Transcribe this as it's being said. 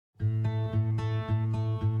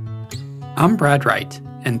I'm Brad Wright,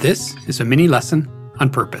 and this is a mini lesson on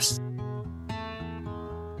purpose.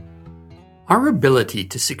 Our ability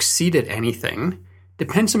to succeed at anything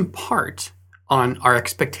depends in part on our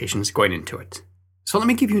expectations going into it. So let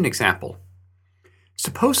me give you an example.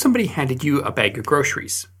 Suppose somebody handed you a bag of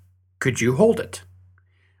groceries. Could you hold it?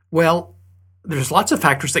 Well, there's lots of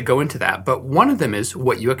factors that go into that, but one of them is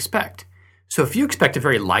what you expect. So if you expect a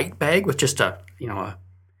very light bag with just a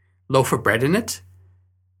loaf of bread in it,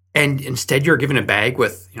 and instead you're given a bag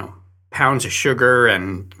with, pounds of sugar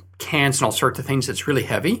and cans and all sorts of things that's really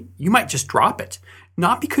heavy, you might just drop it.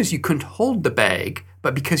 Not because you couldn't hold the bag,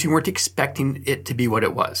 but because you weren't expecting it to be what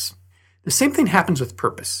it was. The same thing happens with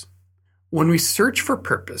purpose. When we search for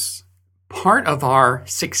purpose, part of our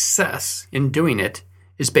success in doing it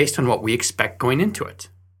is based on what we expect going into it.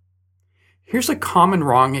 Here's a common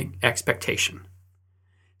wrong expectation.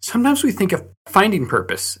 Sometimes we think of finding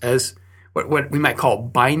purpose as what we might call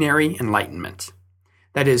binary enlightenment.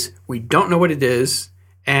 That is, we don't know what it is,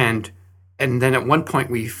 and then at one point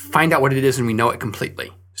we find out what it is and we know it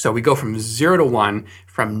completely. So we go from 0 to 1,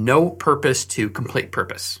 from no purpose to complete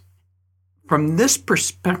purpose. From this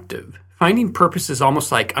perspective, finding purpose is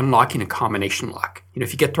almost like unlocking a combination lock.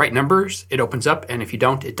 If you get the right numbers, it opens up, and if you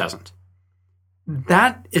don't, it doesn't.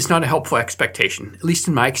 That is not a helpful expectation, at least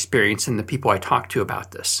in my experience and the people I talk to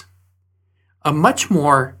about this. A much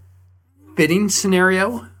more fitting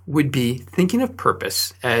scenario would be thinking of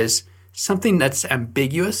purpose as something that's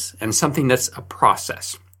ambiguous and something that's a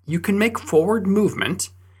process. You can make forward movement,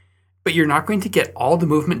 but you're not going to get all the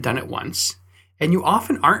movement done at once, and you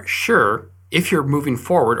often aren't sure if you're moving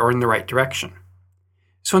forward or in the right direction.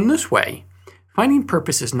 So in this way, finding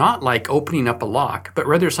purpose is not like opening up a lock, but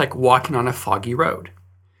rather it's like walking on a foggy road.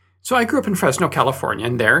 So I grew up in Fresno, California,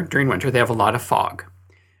 and there, during winter, they have a lot of fog.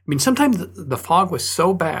 Sometimes the fog was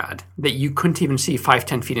so bad that you couldn't even see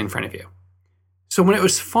 5-10 feet in front of you. So when it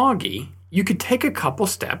was foggy, you could take a couple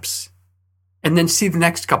steps and then see the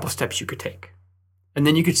next couple steps you could take. And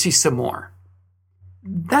then you could see some more.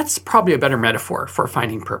 That's probably a better metaphor for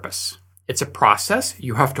finding purpose. It's a process,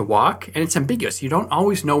 you have to walk, and it's ambiguous. You don't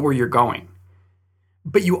always know where you're going.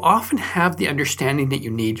 But you often have the understanding that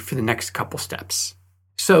you need for the next couple steps.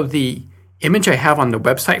 So the image I have on the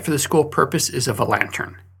website for the School of Purpose is of a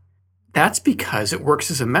lantern. That's because it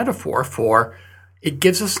works as a metaphor for it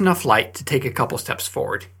gives us enough light to take a couple steps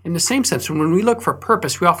forward. In the same sense, when we look for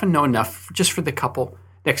purpose, we often know enough just for the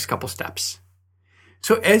next couple steps.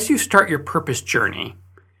 So as you start your purpose journey,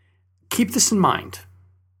 keep this in mind.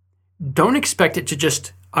 Don't expect it to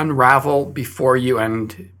just unravel before you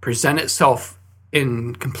and present itself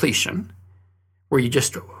in completion, where you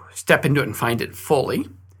just step into it and find it fully.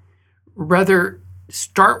 Rather,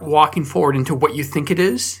 start walking forward into what you think it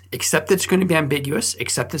is, accept that it's going to be ambiguous,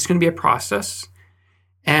 accept that it's going to be a process,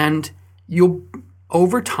 and you'll,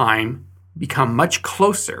 over time, become much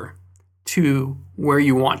closer to where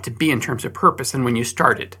you want to be in terms of purpose than when you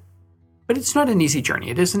started. But it's not an easy journey.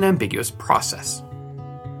 It is an ambiguous process.